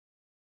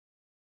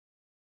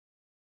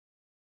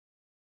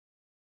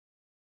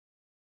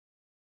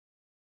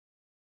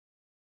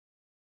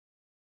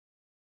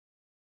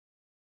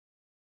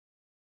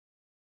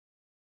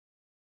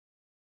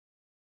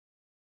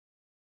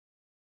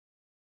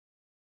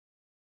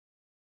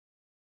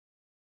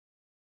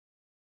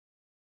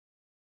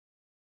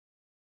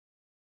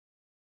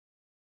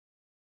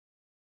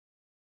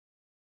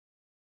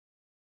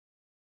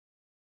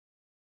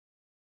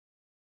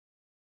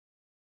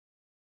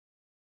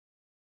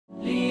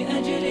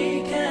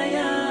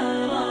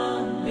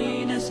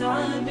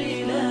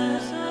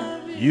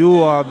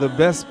You are the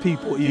best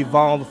people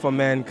evolved for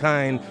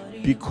mankind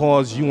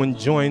because you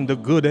enjoin the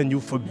good and you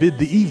forbid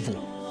the evil.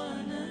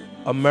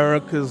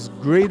 America's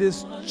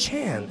greatest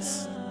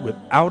chance,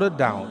 without a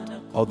doubt,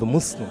 are the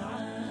Muslims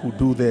who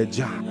do their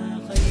job.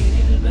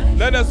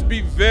 Let us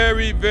be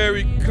very,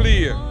 very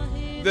clear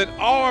that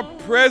our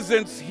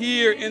presence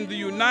here in the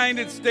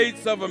United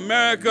States of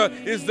America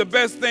is the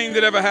best thing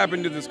that ever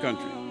happened to this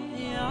country.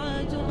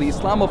 The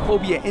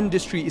Islamophobia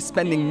industry is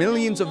spending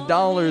millions of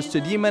dollars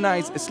to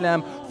demonize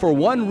Islam for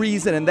one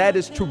reason, and that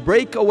is to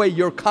break away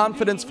your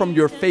confidence from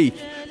your faith,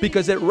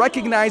 because it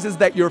recognizes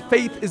that your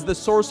faith is the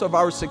source of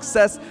our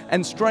success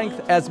and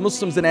strength as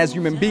Muslims and as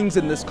human beings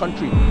in this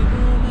country.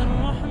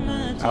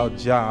 Our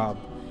job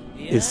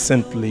is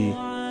simply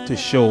to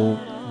show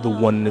the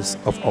oneness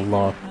of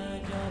Allah.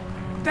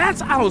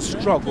 That's our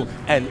struggle,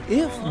 and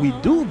if we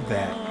do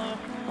that,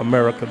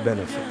 America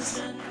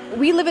benefits.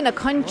 We live in a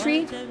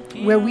country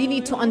where we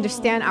need to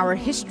understand our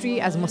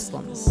history as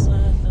Muslims.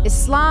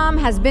 Islam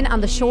has been on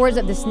the shores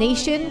of this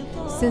nation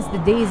since the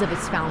days of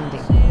its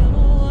founding.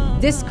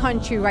 This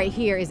country right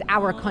here is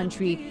our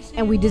country,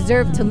 and we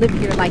deserve to live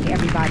here like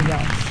everybody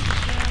else.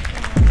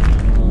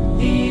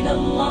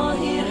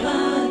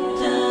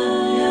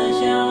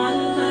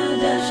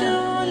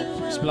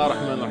 بسم الله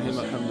الرحمن الرحيم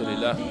الحمد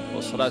لله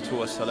والصلاة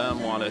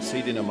والسلام على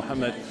سيدنا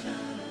محمد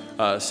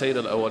سيد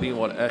الأولين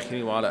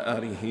والآخرين وعلى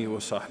آله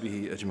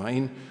وصحبه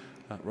أجمعين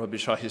رب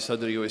اشرح لي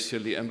صدري ويسر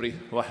لي أمري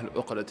واحلل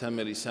عقدة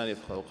من لساني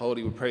يفقهوا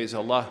قولي. We praise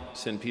Allah,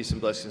 send peace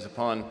and blessings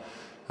upon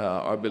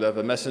our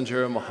beloved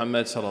messenger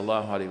Muhammad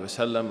sallallahu alaihi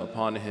wasallam,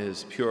 upon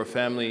his pure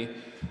family,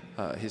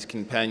 his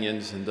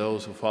companions, and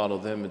those who follow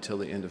them until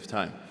the end of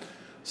time.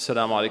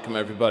 Assalamu alaikum,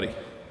 everybody.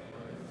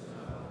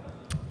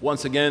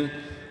 Once again,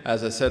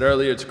 as I said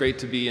earlier, it's great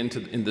to be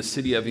in the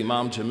city of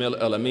Imam Jamil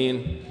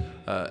Al-Amin,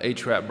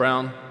 H.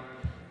 Brown.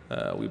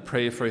 We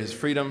pray for his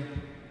freedom.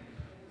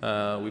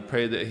 We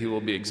pray that he will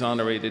be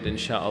exonerated,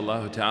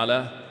 insha'Allah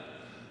ta'ala.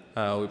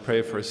 We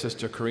pray for his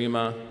sister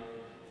Karima,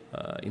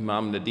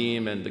 Imam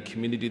Nadim, and the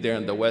community there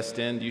in the West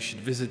End. You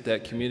should visit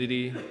that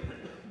community,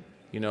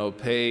 you know,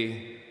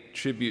 pay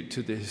tribute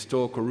to the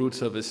historical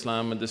roots of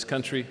Islam in this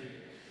country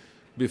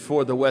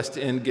before the West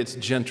End gets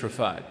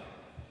gentrified.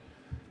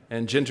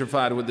 And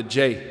gentrified with a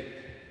J,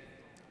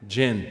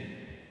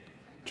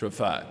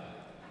 gentrified.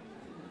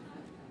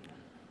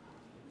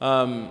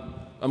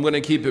 I'm going to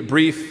keep it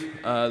brief.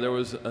 There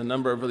was a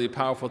number of really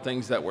powerful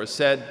things that were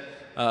said,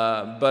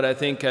 but I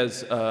think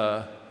as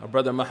our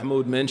brother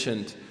Mahmoud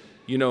mentioned,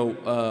 you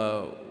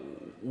know,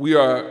 we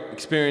are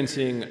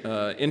experiencing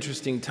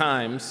interesting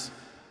times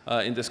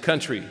in this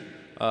country.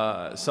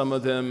 Some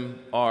of them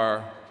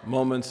are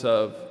moments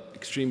of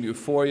extreme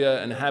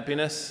euphoria and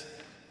happiness.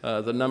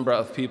 The number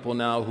of people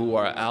now who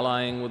are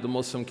allying with the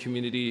Muslim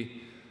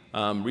community.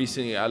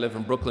 Recently, I live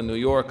in Brooklyn, New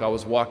York. I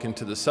was walking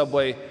to the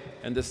subway,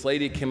 and this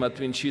lady came up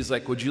to me and she's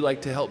like, "Would you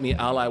like to help me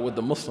ally with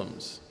the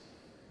Muslims?"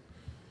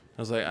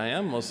 I was like, "I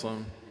am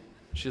Muslim."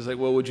 She's like,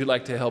 "Well, would you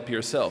like to help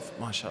yourself?"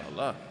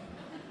 MashaAllah.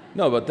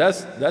 No, but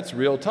that's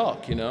real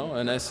talk, you know?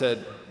 And I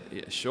said,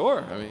 "Yeah,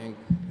 sure. I mean,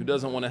 who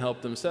doesn't want to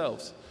help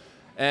themselves?"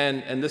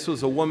 And this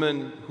was a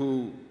woman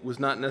who was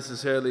not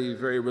necessarily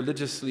very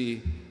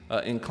religiously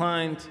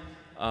inclined,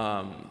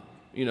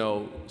 you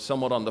know,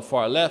 somewhat on the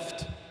far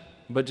left,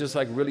 but just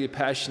like really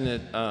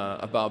passionate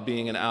about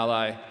being an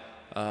ally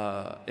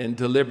and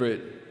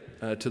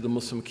deliberate to the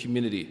Muslim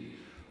community.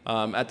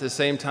 At the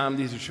same time,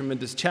 these are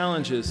tremendous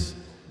challenges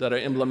that are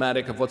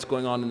emblematic of what's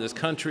going on in this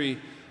country.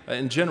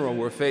 In general,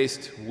 we're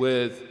faced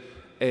with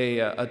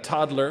a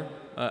toddler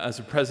as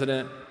a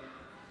president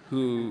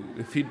who,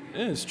 if he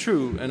is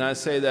true, and I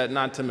say that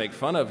not to make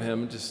fun of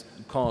him, just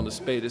calling a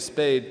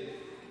spade,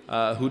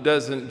 who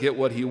doesn't get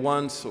what he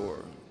wants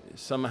or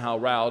somehow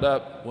riled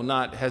up, will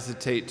not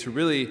hesitate to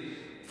really,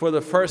 for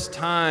the first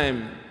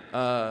time,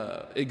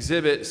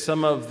 exhibit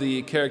some of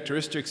the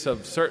characteristics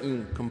of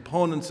certain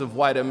components of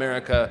white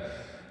America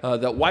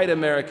that white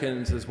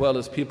Americans, as well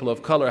as people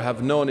of color,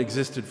 have known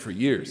existed for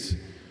years.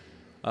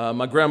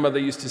 My grandmother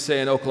used to say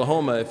in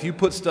Oklahoma, if you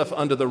put stuff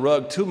under the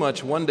rug too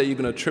much, one day you're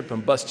going to trip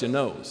and bust your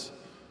nose.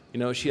 You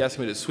know, she asked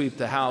me to sweep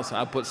the house, and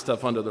I put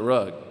stuff under the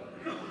rug.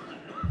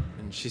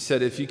 And she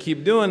said, if you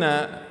keep doing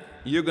that,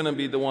 you're going to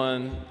be the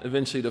one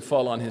eventually to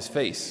fall on his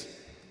face.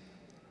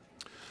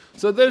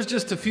 So there's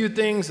just a few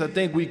things I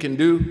think we can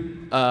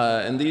do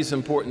in these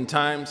important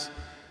times.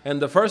 And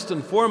the first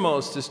and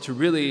foremost is to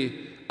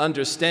really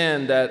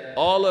understand that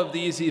all of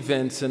these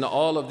events and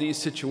all of these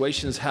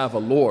situations have a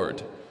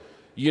Lord.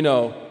 You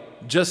know,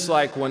 just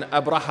like when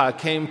Abraha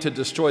came to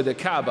destroy the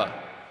Kaaba,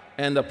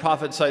 and the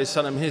Prophet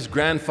ﷺ, his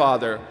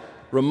grandfather,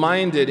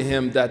 reminded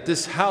him that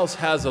this house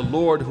has a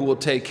Lord who will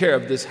take care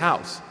of this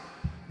house.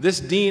 This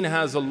deen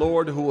has a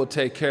Lord who will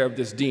take care of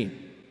this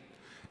deen.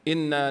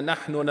 Inna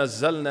nahnu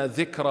nazzalna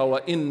dhikra wa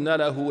inna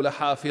lahu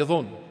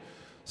lahafidhun.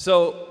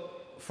 So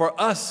for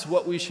us,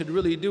 what we should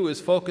really do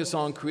is focus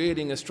on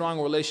creating a strong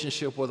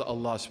relationship with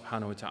Allah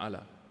subhanahu wa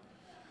ta'ala.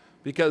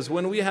 Because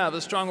when we have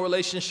a strong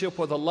relationship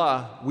with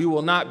Allah, we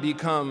will not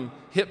become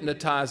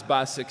hypnotized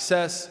by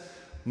success,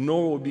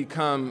 nor will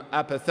become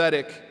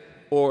apathetic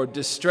or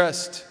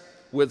distressed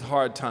with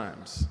hard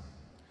times.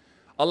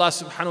 Allah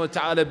subhanahu wa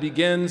ta'ala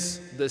begins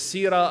the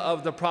seerah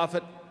of the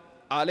Prophet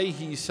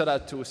alayhi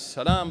salatu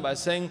wassalam by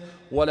saying,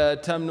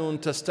 وَلَا تَمْنُن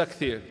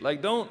تَسْتَكْثِرْ.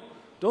 Like, don't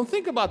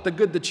think about the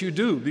good that you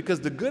do, because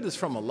the good is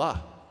from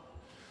Allah.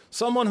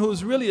 Someone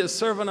who's really a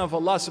servant of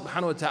Allah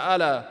subhanahu wa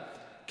ta'ala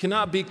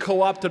cannot be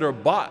co-opted or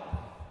bought.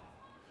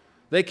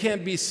 They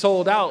can't be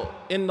sold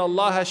out. إِنَّ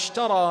اللَّهَ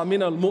اشْتَرَى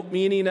مِنَ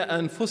الْمُؤْمِنِينَ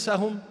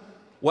أَنفُسَهُمْ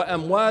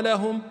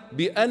وَأَمْوَالَهُمْ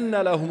بِأَنَّ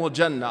لَهُمُ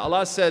الْجَنَّةِ.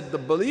 Allah said the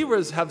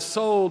believers have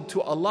sold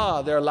to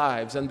Allah their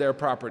lives and their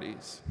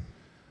properties.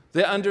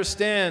 They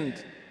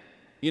understand,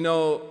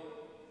 لَا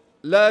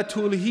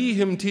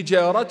تُلْهِيهِمْ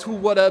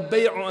تِجَارَةُ وَلَا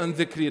بَيْعُ عَنْ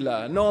ذِكْرِ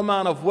اللَّهِ. No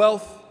amount of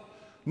wealth,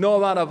 no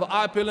amount of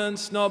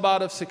opulence, no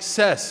amount of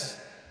success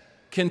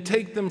can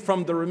take them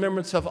from the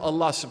remembrance of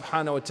Allah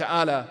subhanahu wa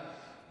ta'ala,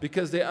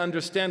 because they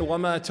understand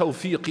وَمَا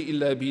تَوْفِيقِ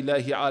إِلَّا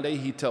بِاللَّهِ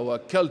عَلَيْهِ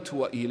تَوَكَّلْتُ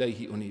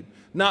وَإِلَيْهِ أُنِيبُ.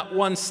 Not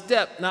one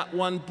step, not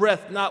one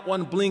breath, not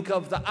one blink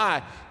of the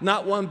eye,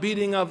 not one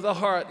beating of the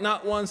heart,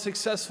 not one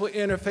successful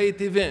interfaith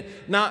event,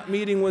 not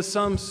meeting with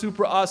some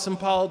super awesome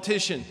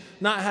politician,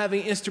 not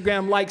having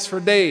Instagram likes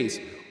for days,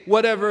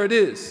 whatever it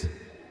is.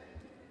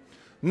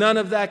 None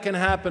of that can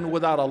happen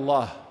without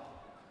Allah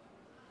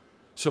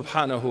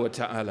subhanahu wa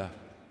ta'ala.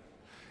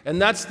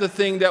 And that's the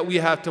thing that we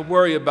have to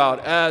worry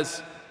about.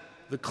 As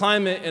the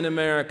climate in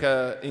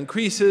America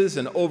increases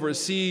and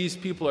overseas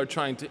people are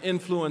trying to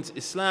influence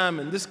Islam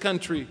in this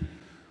country,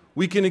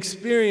 we can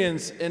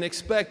experience and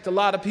expect a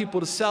lot of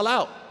people to sell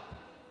out.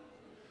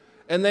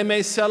 And they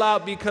may sell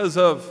out because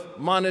of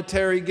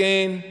monetary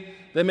gain,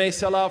 they may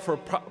sell out for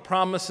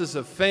promises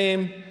of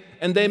fame,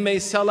 and they may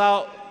sell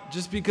out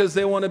just because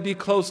they want to be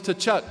close to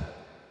Chuck.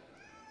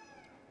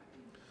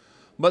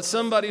 But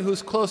somebody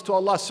who's close to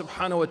Allah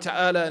subhanahu wa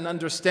ta'ala and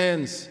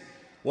understands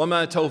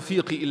وَمَا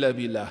تَوْفِيقِ إِلَّا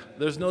بِاللَّهِ,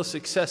 there's no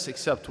success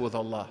except with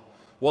Allah.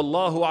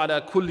 وَاللَّهُ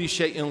عَلَى كُلِّ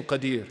شَيْءٍ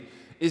قَدِيرٌ,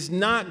 is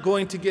not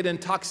going to get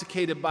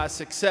intoxicated by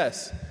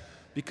success,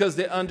 because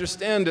they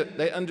understand it.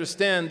 They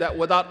understand that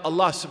without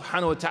Allah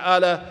subhanahu wa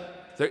ta'ala,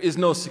 there is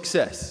no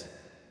success.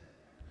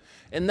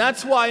 And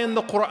that's why in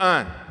the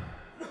Quran,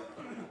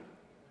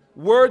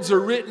 words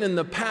are written in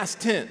the past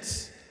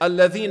tense,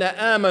 الَّذِينَ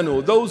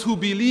آمَنُوا, those who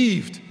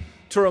believed,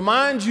 to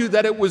remind you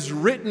that it was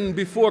written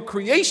before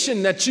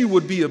creation that you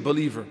would be a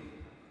believer.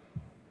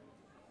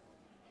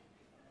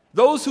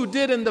 Those who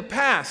did in the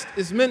past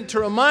is meant to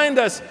remind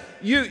us,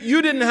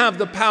 you didn't have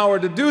the power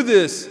to do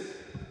this,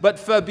 but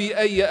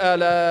فَبِأَيِّ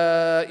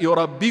آلَاءِ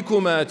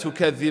رَبِّكُمَا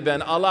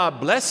تُكَذِّبَانِ, Allah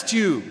blessed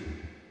you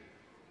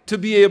to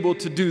be able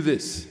to do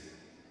this.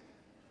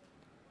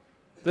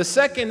 The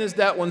second is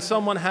that when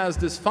someone has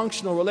this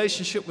functional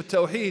relationship with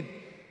Tawheed,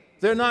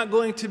 they're not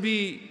going to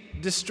be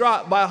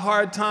distraught by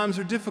hard times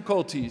or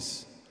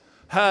difficulties.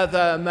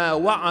 هَذَا مَا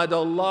وَعَدَ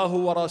اللَّهُ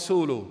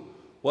وَرَسُولُهُ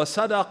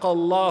وَصَدَقَ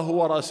اللَّهُ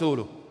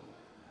وَرَسُولُهُ.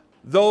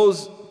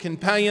 Those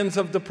companions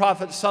of the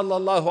Prophet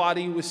sallallahu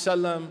alaihi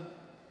wasallam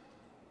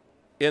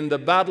in the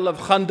Battle of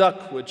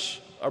Khandaq,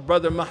 which our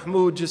brother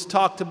Mahmoud just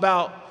talked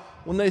about,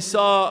 when they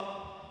saw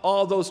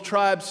all those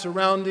tribes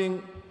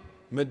surrounding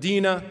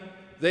Medina,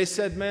 they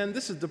said, man,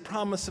 this is the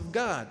promise of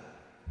God.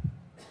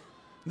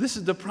 This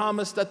is the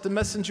promise that the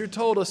messenger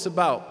told us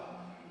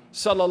about,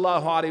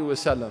 sallallahu alaihi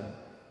wasallam.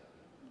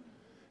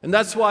 And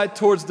that's why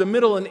towards the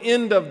middle and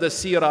end of the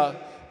seerah,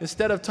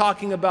 instead of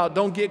talking about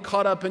don't get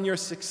caught up in your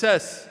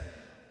success,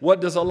 what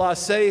does Allah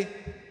say?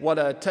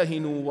 وَلَا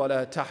تَهِنُوا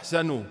وَلَا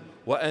تَحْزَنُوا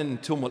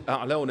وَأَنْتُمُ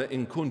الْأَعْلَوْنَ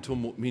إِن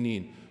كُنْتُم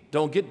مُؤْمِنِينَ.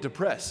 Don't get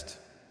depressed.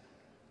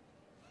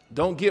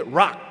 Don't get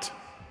rocked.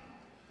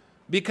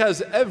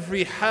 Because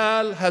every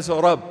hal has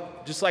a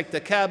Rabb. Just like the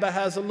Kaaba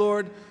has a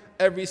Lord,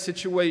 every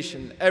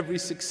situation, every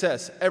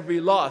success, every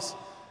loss,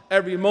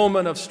 every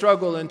moment of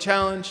struggle and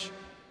challenge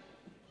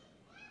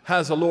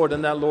has a Lord,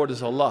 and that Lord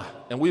is Allah.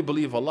 And we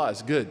believe Allah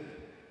is good.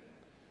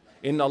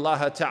 إِنَّ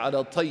اللَّهَ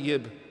تَعَالَى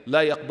طَيِّبٌ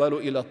لَا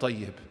يَقْبَلُ إِلَى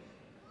طَيِّبٍ.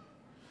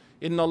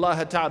 إِنَّ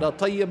اللَّهَ تَعَالَى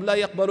طَيِّبٌ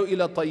لَا يَقْبَلُ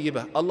إِلَى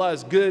طَيِّبٍ. Allah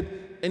is good,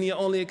 and He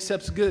only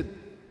accepts good.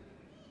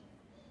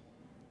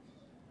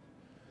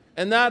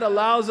 And that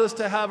allows us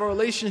to have a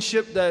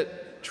relationship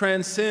that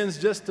transcends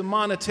just the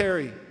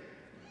monetary,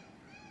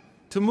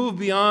 to move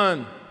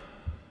beyond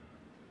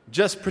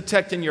just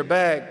protecting your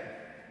bag.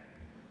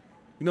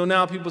 You know,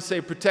 now people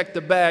say protect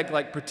the bag,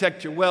 like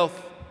protect your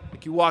wealth,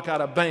 like you walk out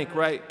of a bank,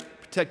 right?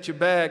 Protect your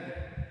bag.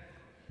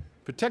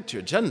 Protect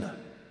your Jannah.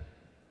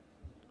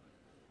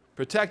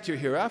 Protect your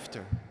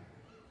hereafter.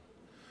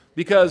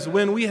 Because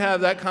when we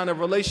have that kind of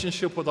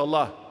relationship with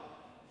Allah,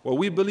 where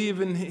we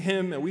believe in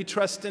Him and we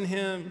trust in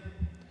Him,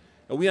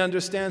 and we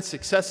understand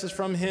successes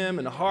from Him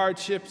and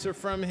hardships are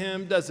from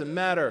Him, doesn't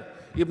matter.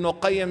 Ibn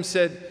al-Qayyim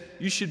said,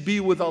 you should be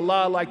with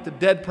Allah like the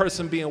dead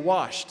person being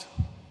washed.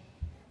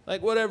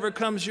 Like whatever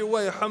comes your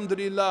way,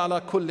 alhamdulillah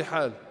ala kulli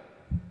hal.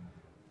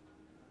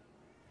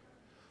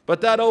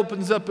 But that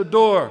opens up a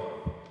door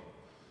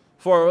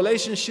for a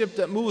relationship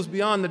that moves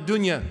beyond the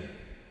dunya.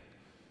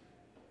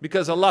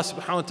 Because Allah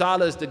subhanahu wa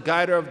ta'ala is the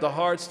guider of the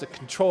hearts, the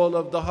controller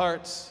of the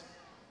hearts,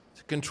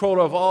 the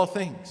controller of all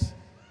things.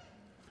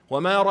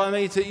 وَمَا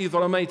رَمَيْتَ إِذْ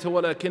رَمَيْتَ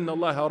وَلَكِنَّ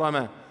اللَّهَ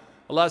رَمَى.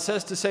 Allah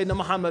says to Sayyidina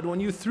Muhammad, when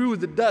you threw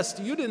the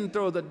dust, you didn't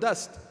throw the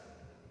dust.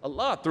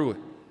 Allah threw it.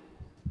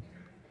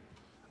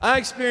 I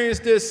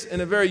experienced this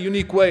in a very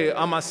unique way.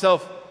 I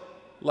myself,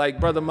 like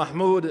Brother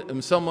Mahmoud,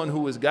 am someone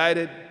who was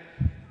guided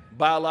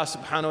by Allah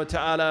subhanahu wa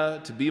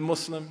ta'ala to be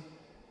Muslim.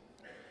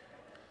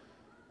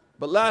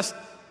 But last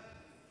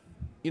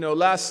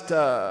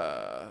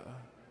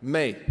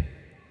May,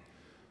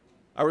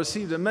 I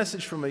received a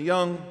message from a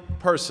young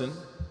person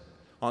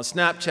on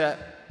Snapchat.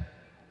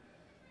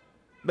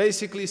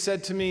 Basically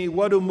said to me,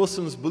 what do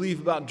Muslims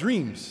believe about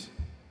dreams?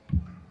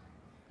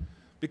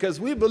 Because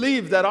we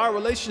believe that our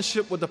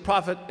relationship with the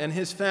Prophet and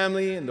his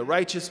family and the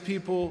righteous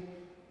people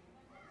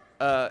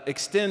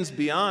extends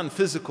beyond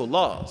physical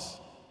laws.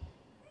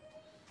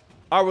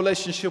 Our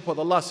relationship with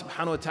Allah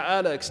subhanahu wa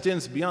ta'ala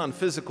extends beyond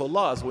physical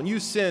laws. When you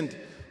send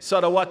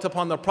salawat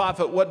upon the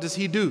Prophet, what does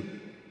he do?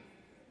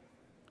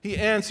 He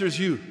answers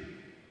you.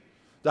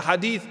 The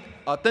hadith,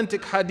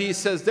 authentic hadith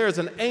says, there's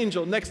an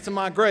angel next to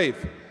my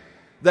grave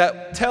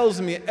that tells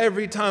me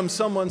every time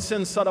someone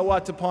sends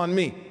salawat upon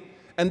me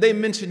and they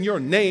mention your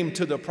name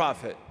to the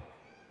Prophet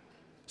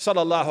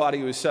sallallahu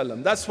alaihi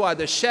wasallam. That's why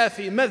the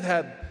Shafi'i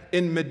madhab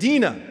in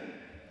Medina,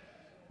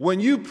 when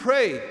you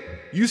pray,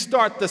 you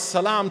start the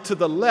salam to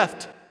the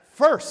left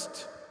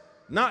first,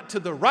 not to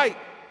the right,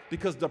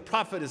 because the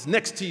Prophet is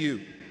next to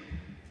you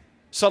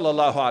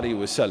sallallahu alaihi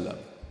wasallam.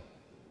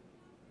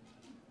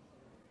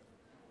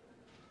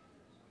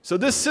 So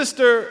this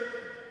sister,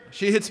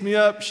 she hits me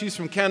up. She's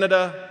from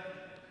Canada,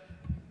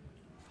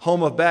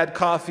 home of bad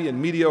coffee and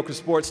mediocre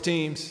sports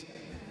teams.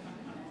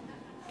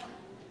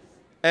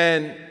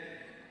 And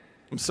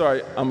I'm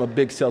sorry, I'm a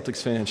big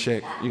Celtics fan,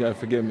 Sheikh. You gotta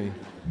forgive me.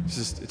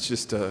 It's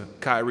just a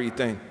Kyrie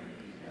thing.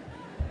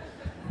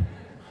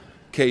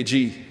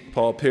 KG,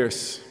 Paul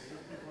Pierce,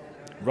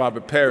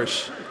 Robert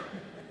Parrish.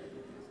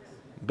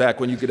 Back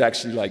when you could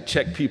actually like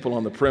check people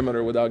on the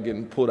perimeter without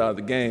getting pulled out of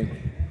the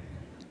game.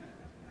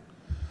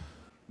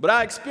 But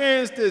I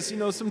experienced this,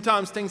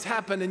 sometimes things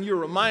happen and you're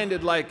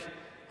reminded like,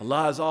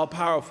 Allah is all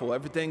powerful,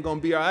 everything gonna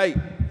be all right.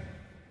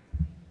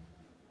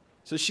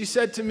 So she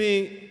said to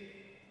me,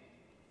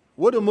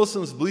 what do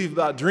Muslims believe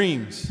about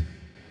dreams?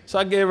 So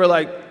I gave her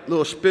like a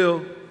little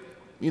spiel,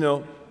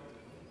 And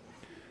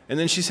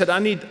then she said, I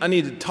need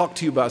to talk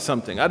to you about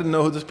something. I didn't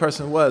know who this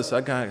person was, so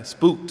I got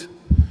spooked.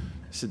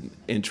 I said,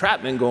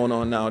 entrapment going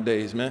on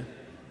nowadays, man.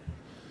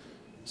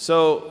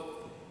 So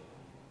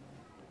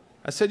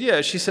I said,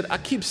 yeah. She said, I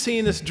keep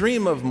seeing this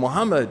dream of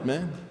Muhammad,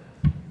 man.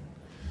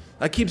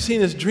 I keep seeing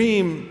this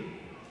dream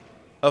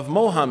of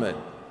Muhammad.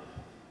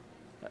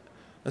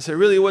 I said,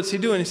 really, what's he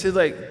doing? He said,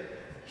 like,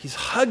 he's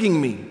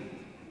hugging me.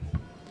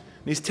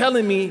 And he's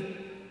telling me,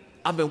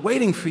 I've been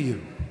waiting for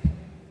you.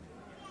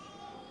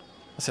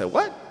 I said,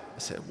 what? I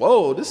said,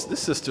 whoa, this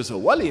sister's a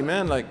wali,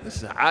 man. Like, this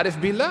is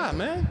Arif Billah,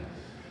 man.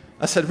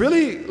 I said,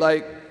 really?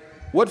 Like,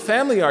 what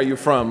family are you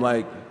from?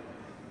 Like,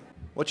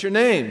 what's your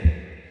name?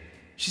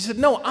 She said,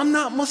 no, I'm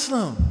not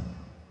Muslim.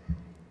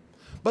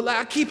 But like,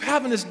 I keep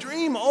having this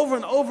dream over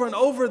and over and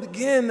over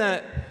again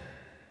that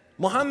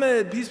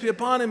Muhammad, peace be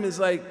upon him, is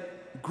like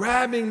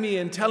grabbing me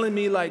and telling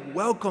me like,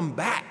 welcome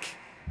back.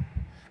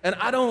 And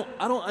I don't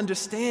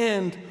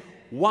understand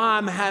why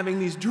I'm having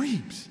these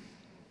dreams.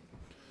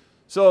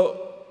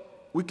 So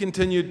we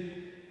continued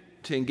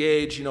to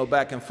engage,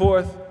 back and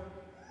forth.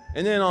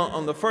 And then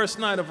on the first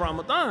night of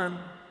Ramadan,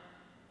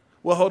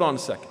 well, hold on a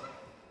second.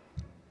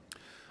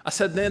 I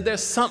said, man,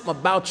 there's something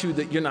about you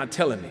that you're not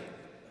telling me.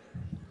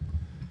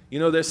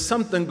 There's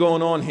something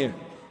going on here.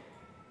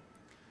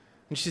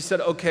 And she said,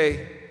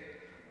 okay,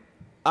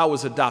 I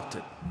was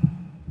adopted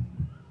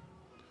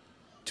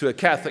to a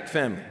Catholic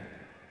family.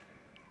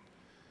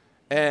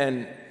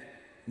 And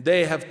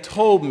they have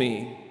told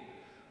me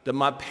that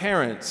my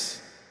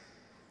parents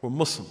were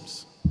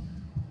Muslims.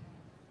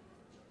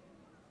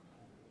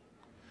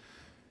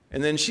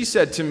 And then she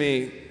said to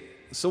me,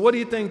 so what do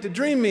you think the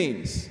dream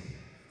means?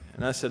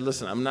 And I said,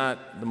 listen, I'm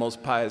not the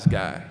most pious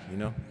guy,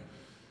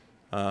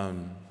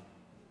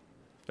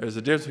 There's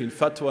a difference between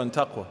fatwa and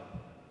taqwa.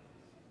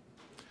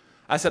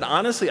 I said,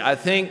 honestly, I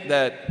think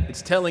that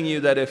it's telling you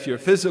that if your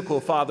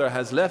physical father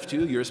has left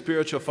you, your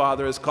spiritual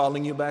father is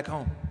calling you back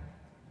home.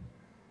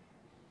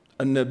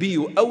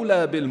 النبي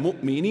أولى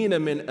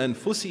بالمؤمنين من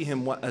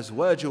أنفسهم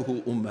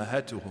وأزواجه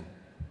أمهاتهم.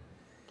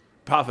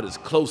 Prophet is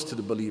close to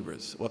the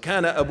believers.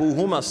 وكان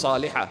أبوهما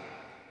صالحا.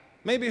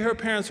 Maybe her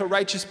parents are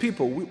righteous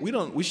people.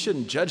 We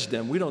shouldn't judge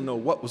them. We don't know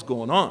what was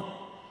going on,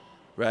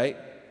 right?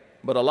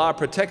 But Allah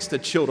protects the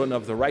children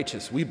of the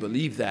righteous. We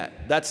believe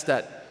that. That's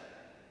that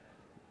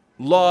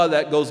law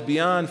that goes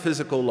beyond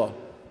physical law.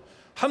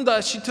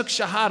 Alhamdulillah, she took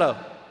Shahada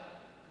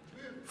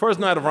first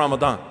night of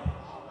Ramadan.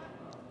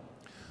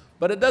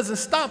 But it doesn't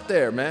stop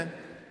there, man.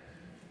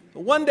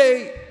 One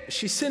day,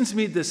 she sends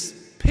me this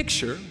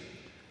picture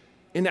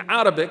in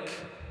Arabic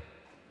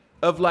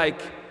of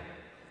like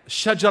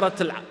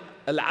Shajarat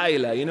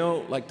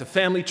al-Aila, like the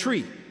family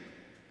tree.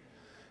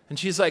 And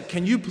she's like,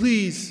 can you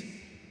please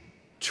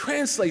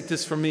translate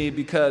this for me,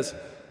 because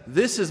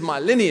this is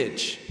my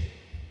lineage.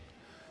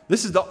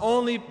 This is the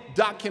only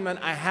document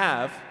I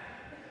have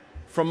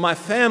from my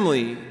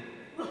family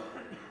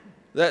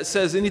that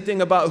says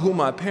anything about who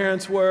my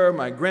parents were,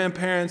 my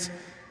grandparents,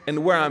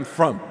 and where I'm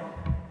from.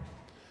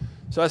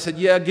 So I said,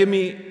 yeah, give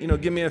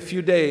me a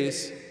few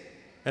days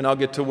and I'll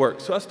get to work.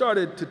 So I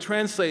started to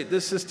translate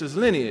this sister's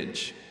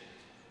lineage.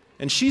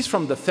 And she's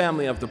from the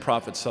family of the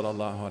Prophet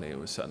sallallahu alaihi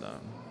wasallam.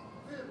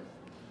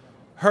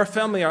 Her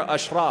family are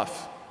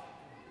ashraf.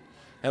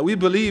 And we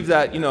believe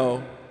that,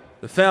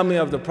 the family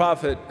of the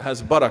Prophet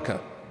has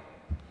barakah.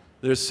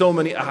 There's so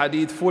many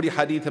ahadith, 40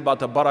 hadith about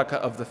the barakah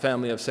of the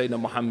family of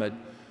Sayyidina Muhammad.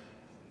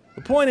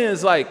 The point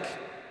is,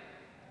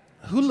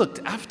 who looked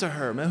after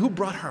her, man? Who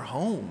brought her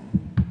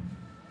home?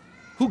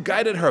 Who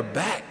guided her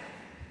back?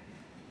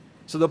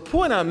 So the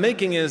point I'm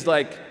making is,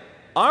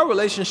 our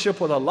relationship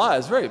with Allah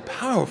is very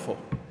powerful.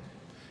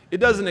 It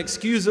doesn't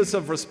excuse us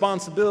of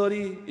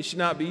responsibility. It should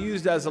not be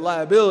used as a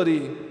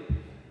liability.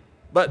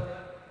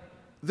 But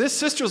this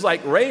sister's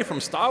like Rey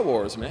from Star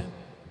Wars, man.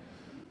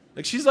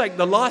 She's like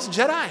the lost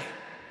Jedi.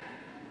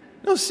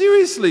 No,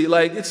 seriously,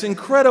 it's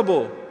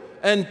incredible.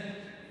 And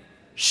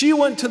she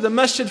went to the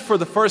masjid for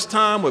the first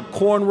time with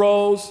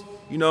cornrows,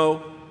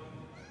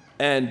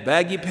 and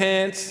baggy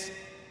pants,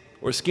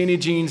 or skinny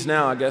jeans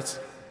now, I guess.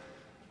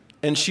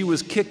 And she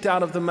was kicked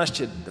out of the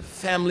masjid. The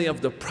family of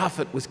the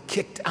Prophet was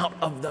kicked out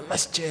of the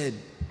masjid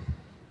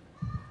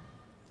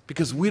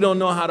because we don't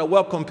know how to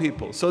welcome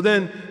people. So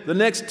then the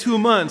next 2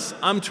 months,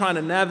 I'm trying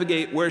to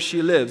navigate where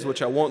she lives,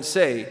 which I won't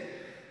say,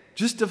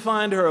 just to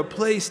find her a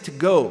place to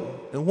go.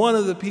 And one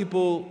of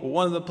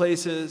the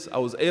places I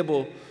was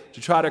able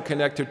to try to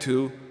connect her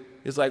to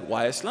is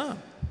why Islam?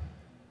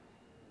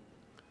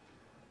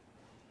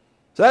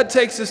 So that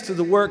takes us to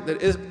the work that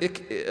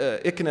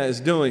ICNA is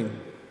doing.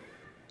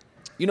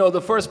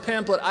 The first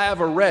pamphlet I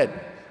ever read,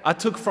 I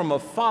took from a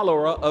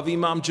follower of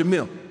Imam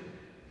Jamil,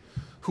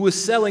 who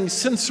is selling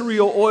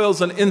sensorial oils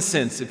and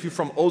incense. If you're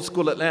from old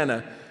school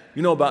Atlanta,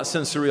 you know about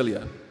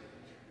sensorilia.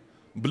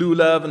 Blue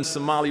love and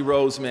Somali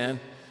rose, man.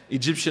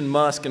 Egyptian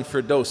musk and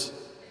firdos.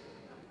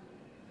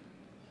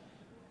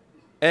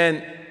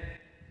 And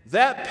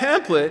that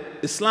pamphlet,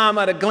 Islam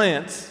at a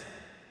Glance,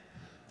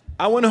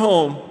 I went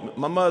home.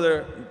 My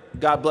mother,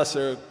 God bless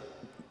her,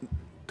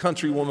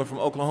 country woman from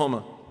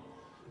Oklahoma.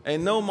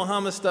 Ain't no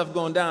Muhammad stuff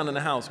going down in the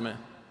house, man.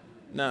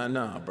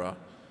 Nah, bro.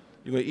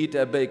 You're going to eat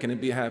that bacon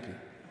and be happy.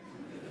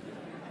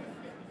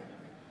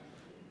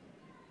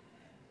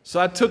 So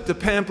I took the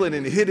pamphlet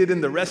and hid it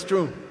in the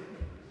restroom.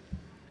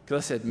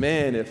 Because I said,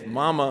 man, if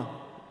mama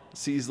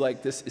sees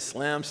this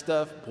Islam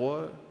stuff,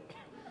 boy.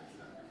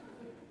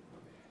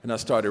 And I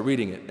started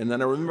reading it. And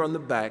then I remember on the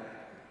back,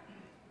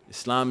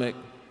 Islamic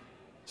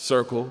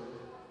Circle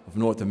of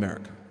North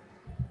America.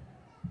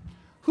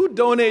 Who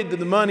donated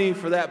the money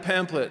for that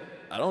pamphlet?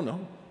 I don't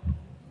know.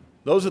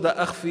 Those are the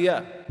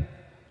akhfiya.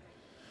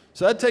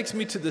 So that takes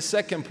me to the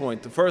second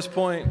point. The first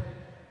point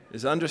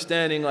is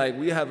understanding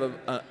we have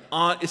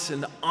it's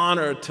an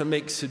honor to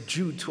make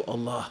sujood to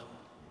Allah.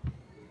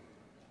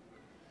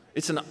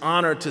 It's an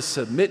honor to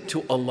submit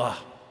to Allah.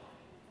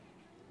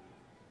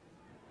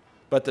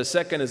 But the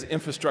second is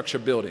infrastructure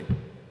building.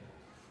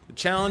 The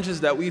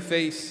challenges that we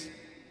face,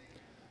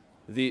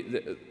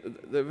 the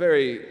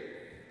very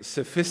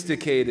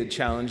sophisticated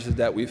challenges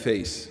that we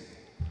face,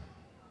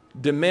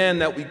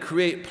 demand that we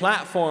create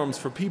platforms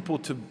for people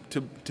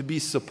to be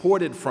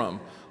supported from.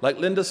 Like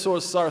Linda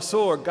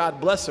Sarsour, God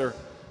bless her,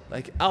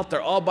 out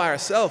there all by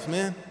herself,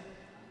 man.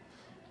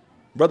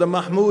 Brother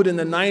Mahmoud in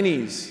the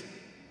 90s,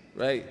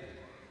 right,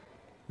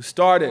 who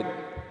started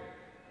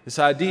this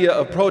idea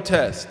of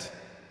protest,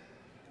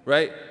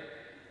 right?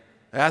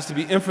 There has to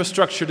be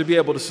infrastructure to be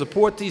able to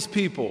support these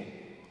people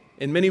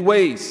in many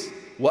ways.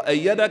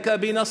 وَأَيَّدَكَ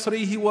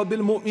بِنَصْرِهِ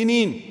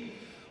وَبِالْمُؤْمِنِينَ.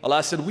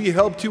 Allah said, we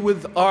helped you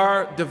with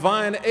our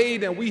divine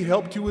aid and we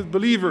helped you with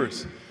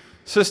believers.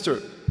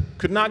 Sister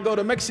could not go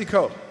to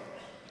Mexico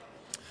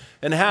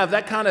and have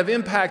that kind of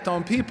impact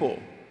on people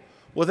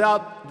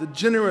without the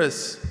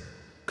generous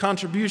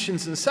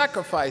contributions and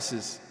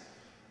sacrifices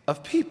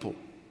of people.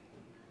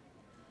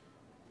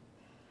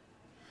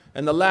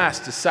 And the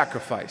last is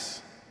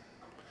sacrifice.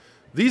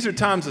 These are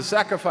times of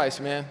sacrifice,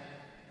 man.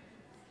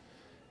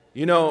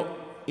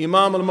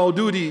 Imam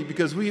al-Maududi,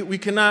 because we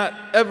cannot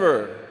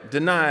ever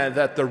deny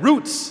that the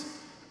roots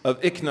of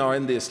ICNA are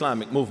in the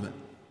Islamic movement.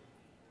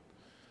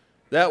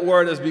 That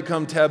word has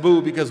become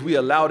taboo because we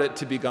allowed it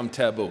to become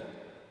taboo.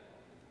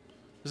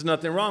 There's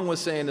nothing wrong with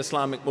saying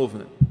Islamic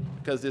movement,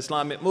 because the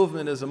Islamic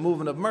movement is a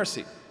movement of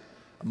mercy,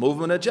 a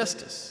movement of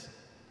justice,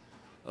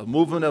 a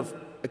movement of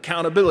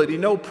accountability.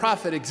 No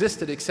prophet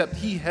existed except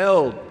he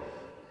held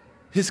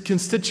his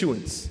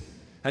constituents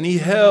and he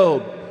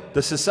held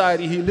the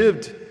society he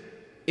lived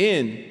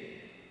in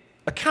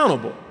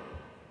accountable.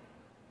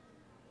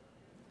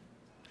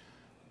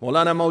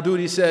 Maulana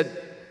Maududi said,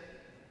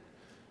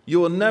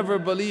 you will never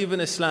believe in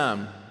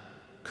Islam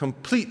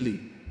completely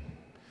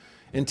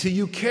until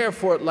you care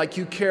for it like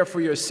you care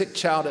for your sick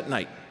child at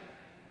night.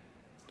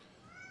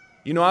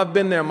 You know, I've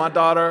been there. My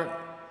daughter,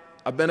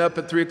 I've been up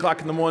at 3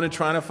 o'clock in the morning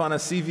trying to find a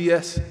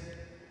CVS,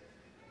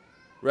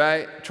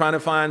 right? Trying to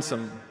find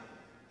some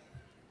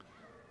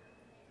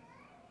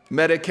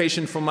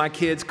medication for my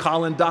kids,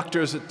 calling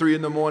doctors at 3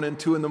 in the morning,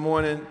 2 in the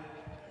morning.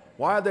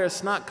 Why are there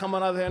snot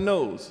coming out of their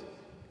nose?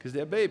 Because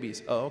they're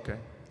babies. Oh, okay.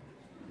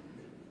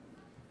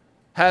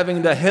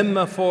 Having the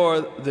himma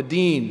for the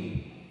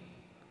deen,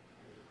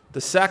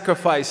 the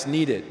sacrifice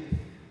needed,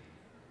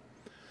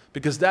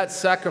 because that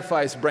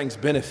sacrifice brings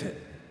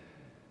benefit.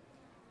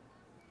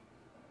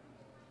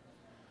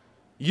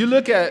 You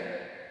look at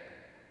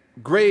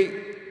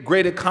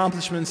great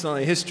accomplishments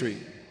in history,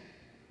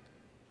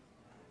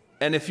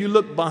 and if you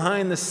look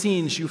behind the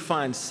scenes, you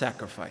find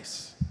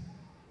sacrifice.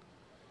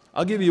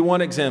 I'll give you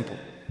one example.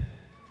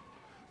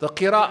 The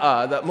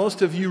qira'ah that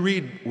most of you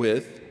read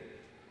with,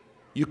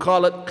 you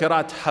call it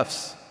qira'at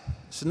Hafs.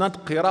 It's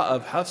not qira'ah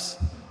of Hafs.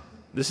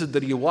 This is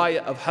the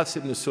riwayah of Hafs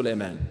ibn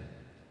Sulaiman.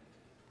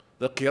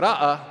 The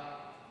qira'ah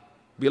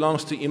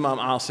belongs to Imam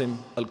Asim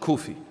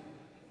al-Kufi.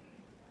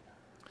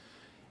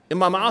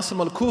 Imam Asim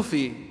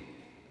al-Kufi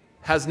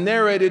has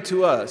narrated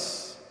to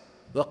us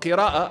the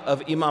qira'ah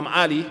of Imam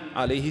Ali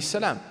alayhi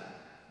salam.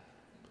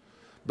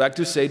 Back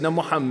to Sayyidina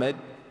Muhammad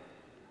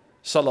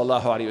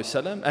sallallahu alayhi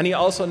wasallam. And he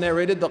also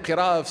narrated the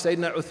qira'ah of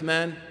Sayyidina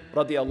Uthman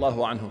radiyallahu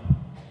anhu.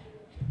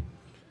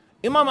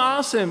 Imam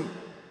Asim,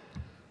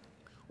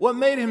 what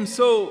made him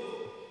so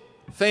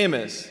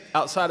famous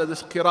outside of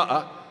this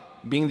qira'ah,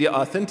 being the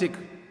authentic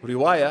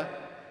riwayah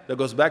that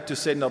goes back to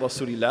Sayyidina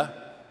Rasulullah,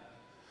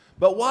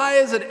 but why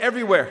is it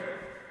everywhere?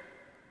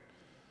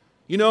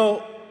 You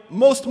know,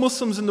 most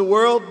Muslims in the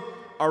world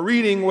are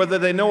reading, whether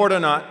they know it or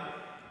not,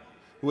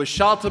 with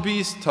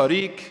Shatibi's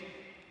Tariq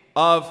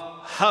of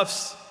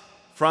Hafs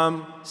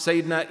from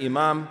Sayyidina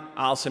Imam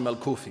Asim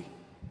al-Kufi.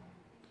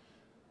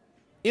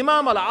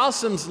 Imam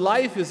al-Asim's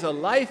life is a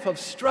life of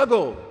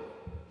struggle.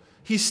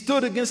 He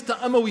stood against the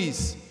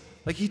Umayyads.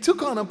 Like, he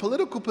took on a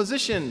political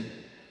position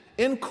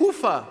in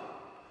Kufa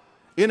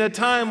in a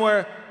time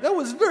where that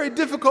was very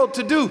difficult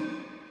to do.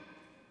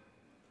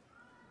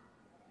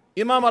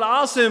 Imam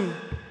al-Asim,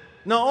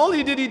 not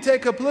only did he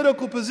take a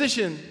political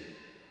position,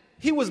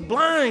 he was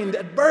blind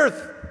at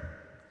birth.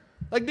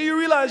 Like, do you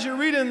realize you're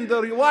reading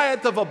the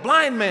riwayat of a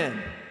blind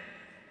man?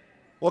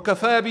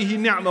 وَكَفَى بِهِ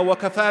نِعْمَةً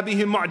وَكَفَى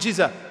بِهِ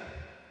مُعْجِزَةً.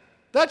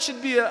 That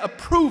should be a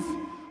proof.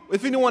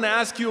 If anyone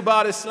asks you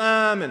about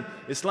Islam and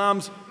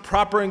Islam's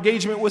proper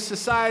engagement with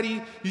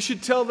society, you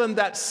should tell them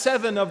that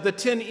 7 of the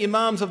 10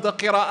 imams of the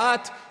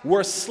qira'at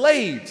were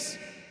slaves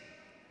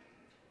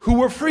who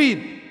were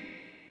freed.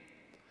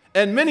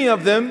 And many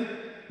of them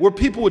were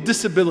people with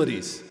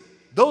disabilities.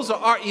 Those are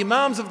our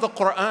imams of the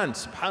Quran,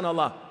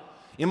 subhanAllah.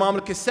 Imam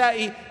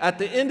al-Kisai, at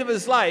the end of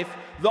his life,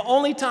 the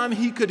only time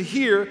he could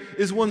hear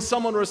is when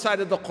someone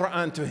recited the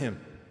Quran to him.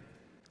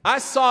 I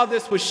saw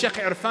this with Sheikh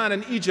Irfan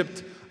in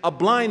Egypt, a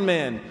blind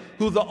man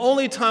who the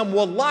only time,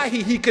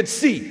 wallahi, he could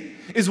see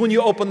is when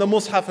you open the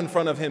mushaf in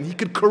front of him. He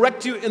could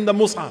correct you in the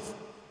mushaf.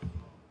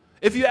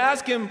 If you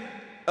ask him,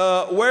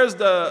 where's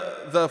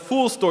the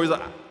full story, he's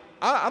like,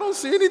 I don't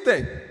see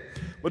anything.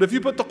 But if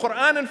you put the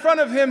Quran in front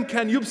of him,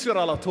 can yubsir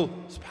ala tul,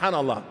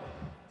 subhanallah.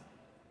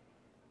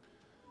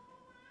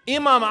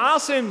 Imam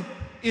Asim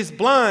is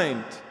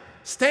blind,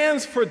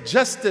 stands for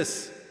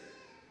justice,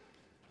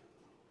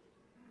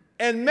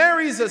 and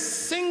marries a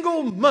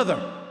single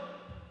mother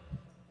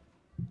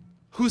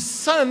whose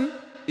son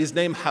is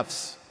named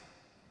Hafs.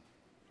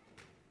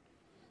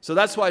 So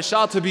that's why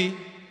Shatibi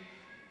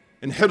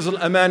in Hirz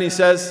al-Amani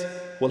says,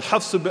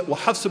 وَالْحَفْسُ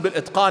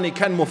بِالْإِتْقَانِ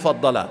كَانْ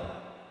مُفَضَّلًا.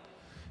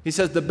 He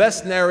says the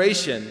best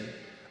narration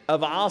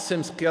of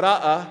Asim's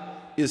qira'ah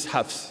is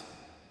Hafs.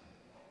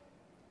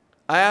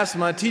 I asked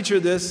my teacher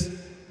this,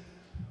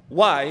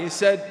 why? He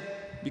said,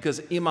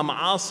 because Imam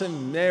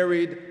Asim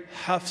married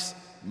Hafs'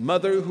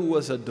 mother, who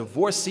was a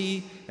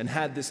divorcee and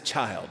had this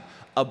child.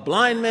 A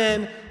blind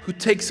man who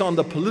takes on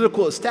the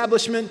political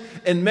establishment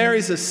and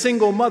marries a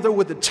single mother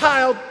with a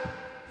child.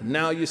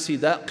 Now you see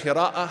that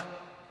qira'ah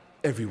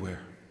everywhere.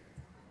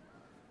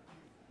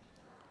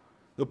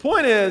 The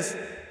point is,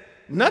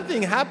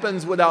 nothing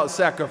happens without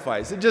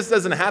sacrifice. It just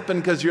doesn't happen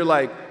because you're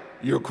like,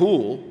 you're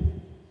cool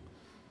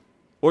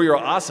or you're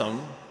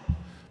awesome.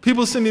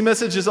 People send me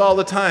messages all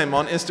the time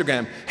on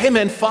Instagram. Hey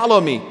man, follow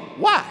me.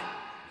 Why?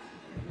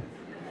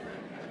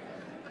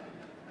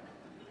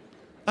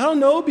 I don't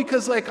know,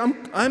 because like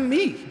I'm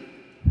me.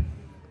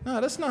 No,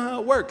 that's not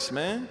how it works,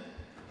 man.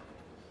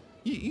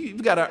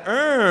 You've got to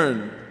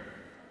earn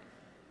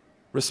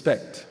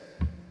respect.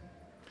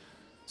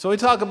 So we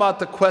talk about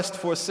the quest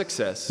for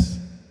success.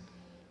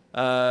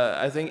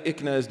 I think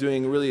ICNA is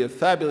doing really a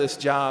fabulous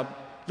job.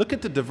 Look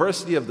at the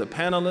diversity of the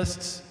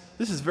panelists.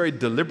 This is very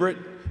deliberate.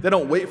 They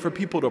don't wait for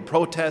people to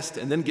protest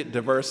and then get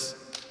diverse.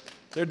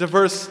 They're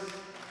diverse.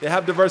 They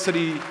have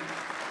diversity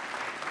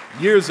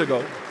years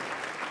ago.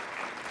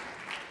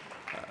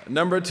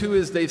 Number 2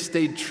 is they've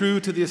stayed true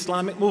to the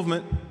Islamic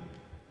movement.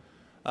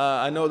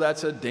 I know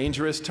that's a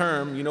dangerous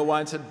term. You know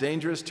why it's a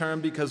dangerous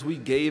term? Because we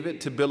gave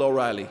it to Bill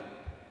O'Reilly.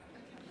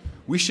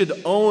 We should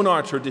own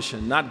our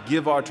tradition, not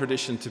give our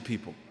tradition to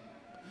people,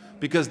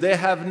 because they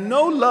have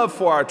no love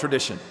for our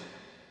tradition.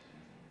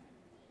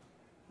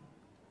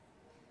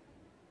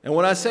 And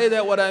when I say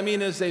that, what I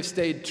mean is they've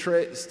stayed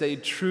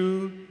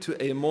true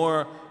to a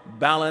more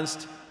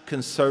balanced,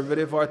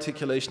 conservative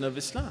articulation of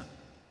Islam.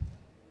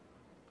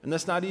 And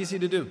that's not easy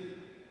to do.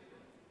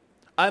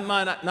 I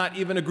might not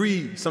even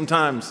agree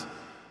sometimes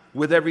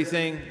with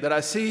everything that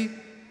I see,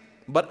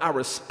 but I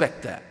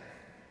respect that.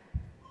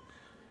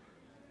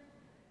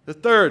 The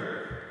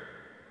third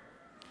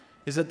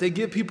is that they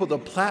give people the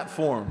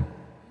platform.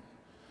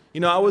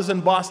 You know, I was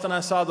in Boston,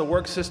 I saw the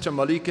work Sister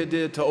Malika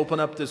did to open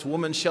up this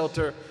women's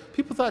shelter.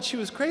 People thought she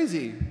was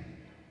crazy.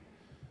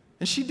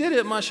 And she did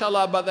it,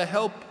 mashallah, by the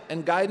help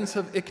and guidance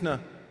of ICNA.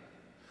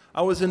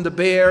 I was in the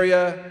Bay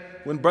Area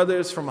when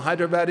brothers from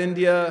Hyderabad,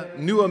 India,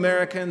 new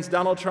Americans,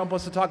 Donald Trump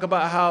wants to talk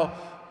about how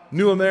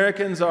new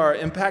Americans are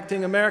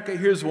impacting America.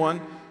 Here's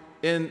one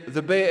in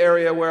the Bay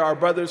Area where our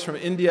brothers from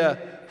India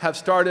have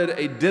started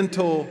a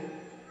dental,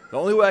 the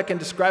only way I can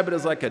describe it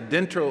is like a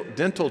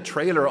dental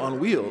trailer on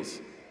wheels.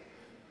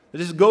 It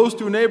just goes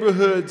through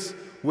neighborhoods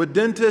with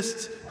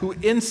dentists who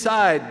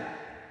inside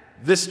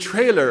this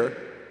trailer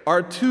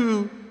are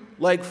two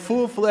like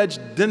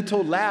full-fledged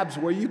dental labs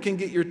where you can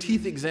get your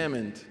teeth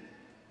examined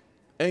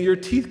and your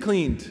teeth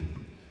cleaned.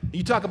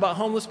 You talk about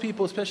homeless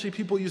people, especially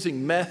people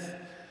using meth,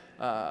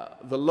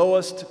 the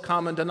lowest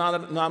common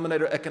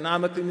denominator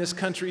economically in this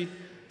country.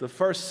 The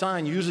first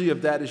sign usually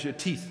of that is your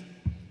teeth.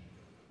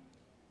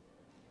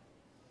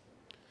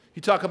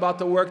 You talk about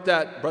the work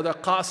that Brother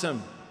Qasim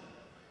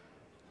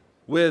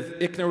with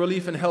ICNA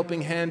Relief and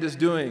Helping Hand is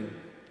doing.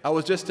 I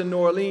was just in New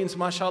Orleans,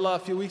 mashallah, a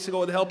few weeks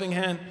ago with Helping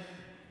Hand.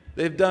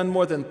 They've done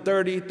more than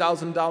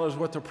 $30,000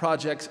 worth of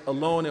projects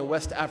alone in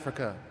West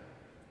Africa,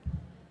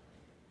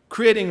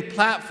 creating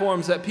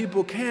platforms that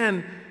people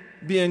can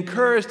be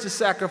encouraged to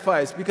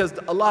sacrifice, because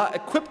Allah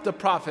equipped the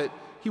Prophet.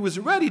 He was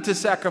ready to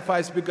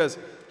sacrifice because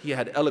he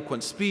had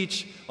eloquent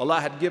speech. Allah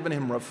had given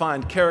him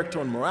refined character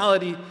and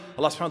morality.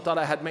 Allah subhanahu wa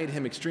ta'ala had made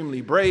him extremely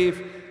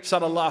brave,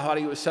 sallallahu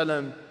alayhi wa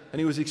sallam, and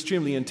he was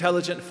extremely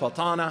intelligent,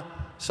 fatana,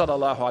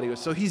 sallallahu alayhi wa sallam.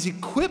 So he's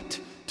equipped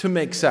to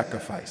make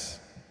sacrifice.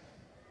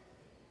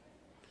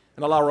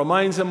 And Allah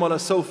reminds him,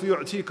 وَلَسَوْفِ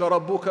يُعْتِيكَ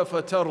رَبُّكَ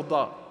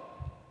فَتَرْضَى.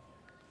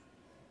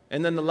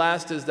 And then the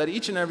last is that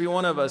each and every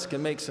one of us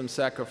can make some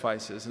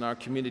sacrifices in our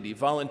community,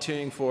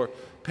 volunteering for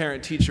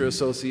Parent-Teacher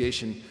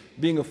Association,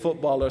 being a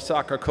football or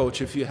soccer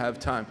coach if you have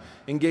time,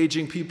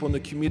 engaging people in the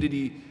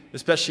community,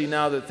 especially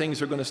now that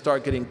things are going to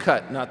start getting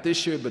cut, not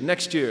this year, but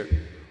next year.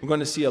 We're going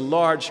to see a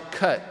large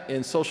cut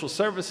in social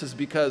services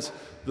because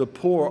the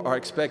poor are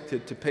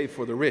expected to pay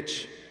for the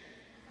rich.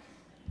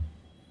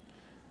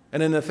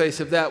 And in the face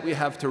of that, we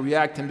have to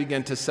react and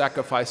begin to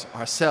sacrifice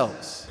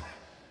ourselves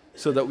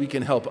so that we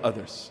can help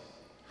others.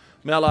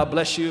 May Allah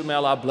bless you. May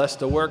Allah bless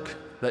the work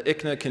that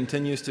ICNA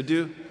continues to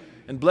do,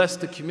 and bless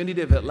the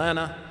community of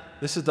Atlanta.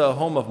 This is the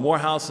home of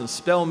Morehouse and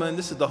Spelman.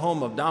 This is the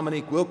home of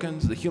Dominique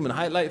Wilkins, the Human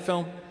Highlight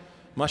film.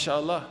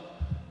 MashaAllah.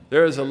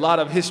 There is a lot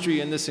of history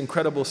in this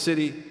incredible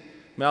city.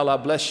 May Allah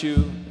bless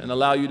you and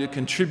allow you to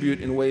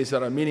contribute in ways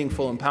that are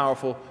meaningful and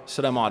powerful.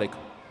 Assalamu alaikum.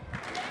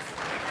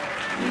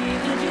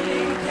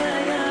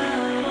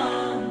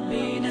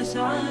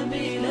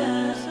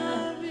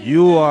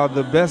 You are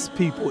the best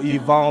people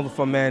evolved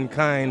for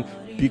mankind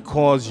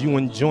because you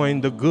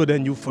enjoin the good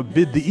and you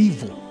forbid the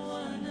evil.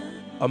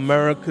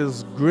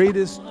 America's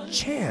greatest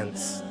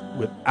chance,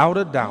 without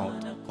a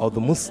doubt, are the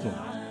Muslims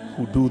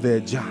who do their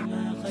job.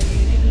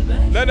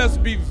 Let us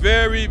be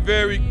very,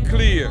 very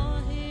clear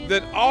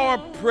that our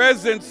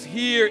presence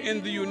here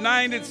in the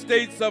United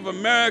States of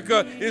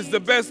America is the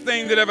best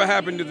thing that ever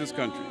happened to this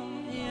country.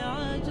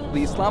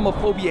 The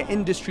Islamophobia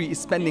industry is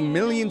spending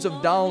millions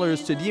of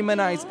dollars to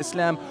demonize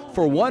Islam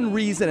for one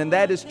reason, and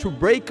that is to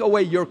break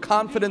away your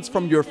confidence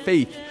from your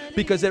faith,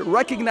 because it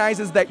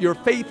recognizes that your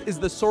faith is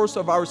the source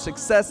of our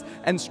success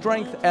and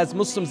strength as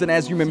Muslims and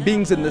as human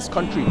beings in this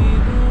country.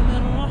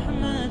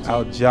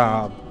 Our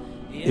job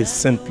is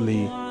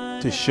simply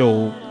to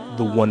show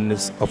the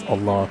oneness of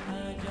Allah.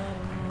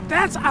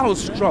 That's our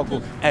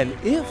struggle, and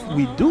if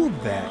we do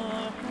that,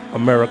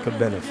 America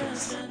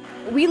benefits.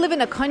 We live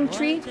in a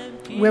country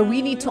where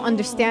we need to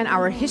understand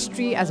our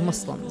history as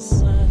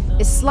Muslims.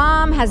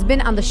 Islam has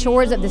been on the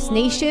shores of this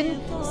nation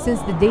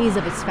since the days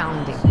of its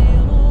founding.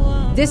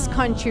 This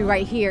country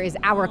right here is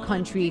our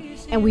country,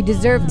 and we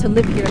deserve to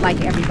live here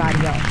like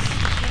everybody else.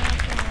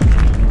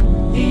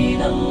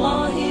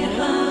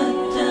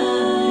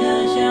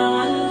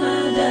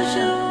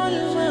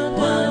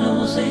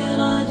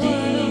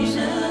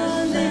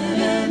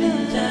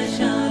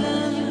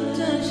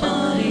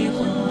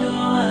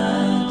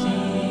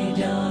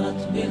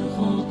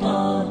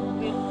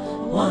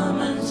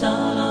 ومن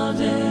سار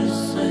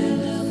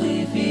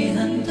بالصدق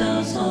فيها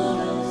انتصر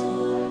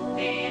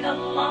دين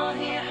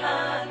الله